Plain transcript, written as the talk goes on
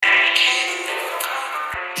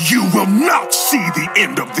You will not see the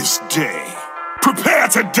end of this day. Prepare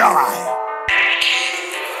to die.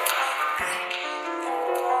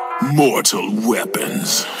 Mortal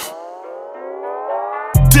weapons.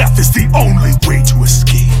 Death is the only way to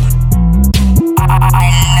escape. I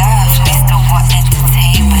love Mr.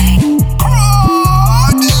 Entertainment.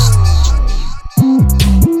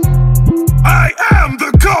 I am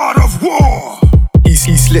the God of war.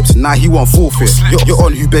 He slips, now he won't forfeit. You're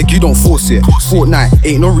on who beg, you don't force it. Fortnite,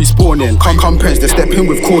 ain't no respawning. Come pens, they step in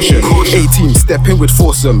with caution. A-team, step in with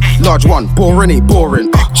foursome. Large one, boring ain't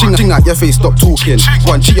boring. Ching out your face, stop talking.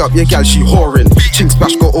 One G up your gal, she whoring. Ching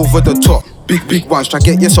splash, go over the top. Big ones, try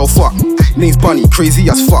get yourself up. Name's Bunny, crazy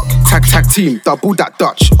as fuck. Tag team, double that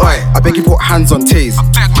Dutch. Oi, I beg you put hands on Taze.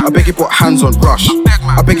 I beg you put hands on Rush.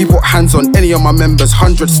 I beg you put hands on any of my members.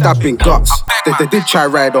 100 stabbing guts. They did try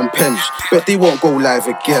ride on Penge, but they won't go live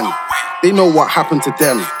again. They know what happened to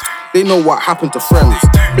them. They know what happened to friends.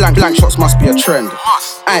 Blank shots must be a trend.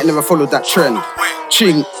 I ain't never followed that trend.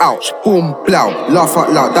 Ching, ouch, boom, blow. Laugh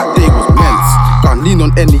out loud, that day was men's. Gun lean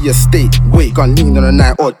on any estate. Wait, gun lean on a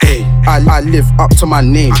night or day. I live up to my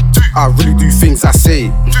name. I really do things I say.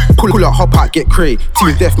 Pull up, hop out, get cray.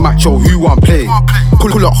 Team deathmatch or who want play.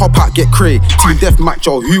 Pull up, hop out, get cray. Team deathmatch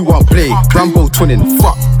or who want play. Rambo twinning,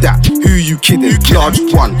 fuck that. Who you kidding?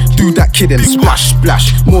 Large one, do that kidding. Splash,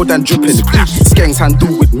 splash, more than dripping. Skanks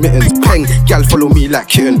handle with mittens. Peng, gal follow me like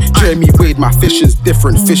kitten. Jeremy Wade, my fishing's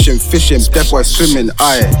different. Fishing, dead boy swimming.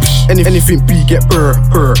 Aye, anything B get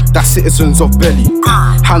that's citizens of belly.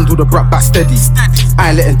 Handle the brat back steady. I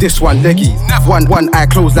ain't letting this one leggy. One eye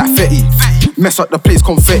closed like Fetty. Mess up the place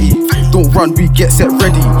confetti. Don't run, we get set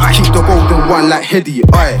ready. Keep the golden one like Heady.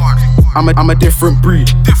 Aye, I'm a different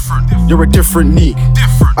breed. You're a different neat.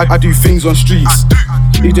 I do things on streets.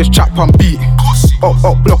 You just chap and beat.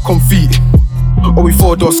 Up, block on feet. Or we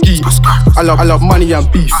four-door ski. I love money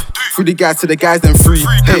and beef. Through the guys to the guys then free.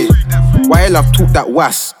 Hey, why I love talk that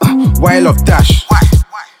was? Why I love dash?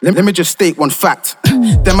 Let me just state one fact.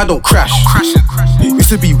 Them I don't crash. Used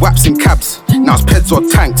to be waps in cabs. Now it's peds or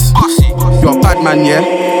tanks. You're a bad man, yeah?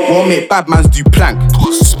 Won't make bad mans do plank.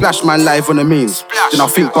 Splash man live on the mains. Then I'll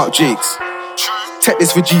think about Jakes. Tech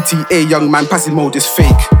this for GTA, young man. Passive mode is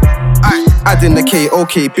fake. Add in the K,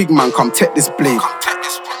 okay, big man, come tech this blade.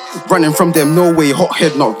 Running from them, no way, hot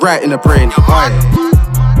head not right in the brain. Aye.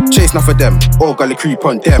 Chase not for them, all gully creep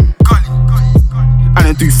on them. I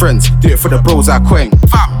don't do friends, do it for the bros I quang.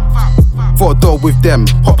 For a dog with them,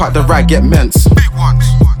 hop out the ride, get ments.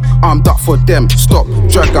 Armed up for them, stop,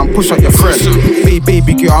 drag and push out your friend.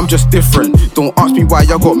 Baby girl, I'm just different. Don't ask me why I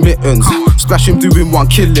got mittens. Splash him, doing one,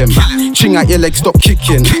 kill him. Ching out your legs, stop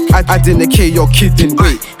kicking. I didn't care, you're kidding.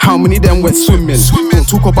 Wait, how many of them went swimming? Don't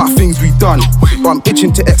talk about things we done, but I'm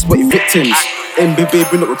itching to exploit victims. MB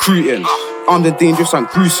baby, not recruiting. Armed and dangerous and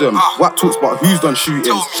gruesome. What talks about who's done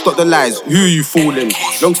shooting? Stop the lies, who you fooling?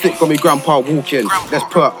 Long stick got me grandpa walking. Let's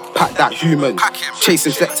pack that human.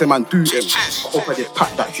 Chasing, select him and do him. I hope I did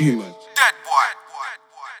pack that human. Dead boy.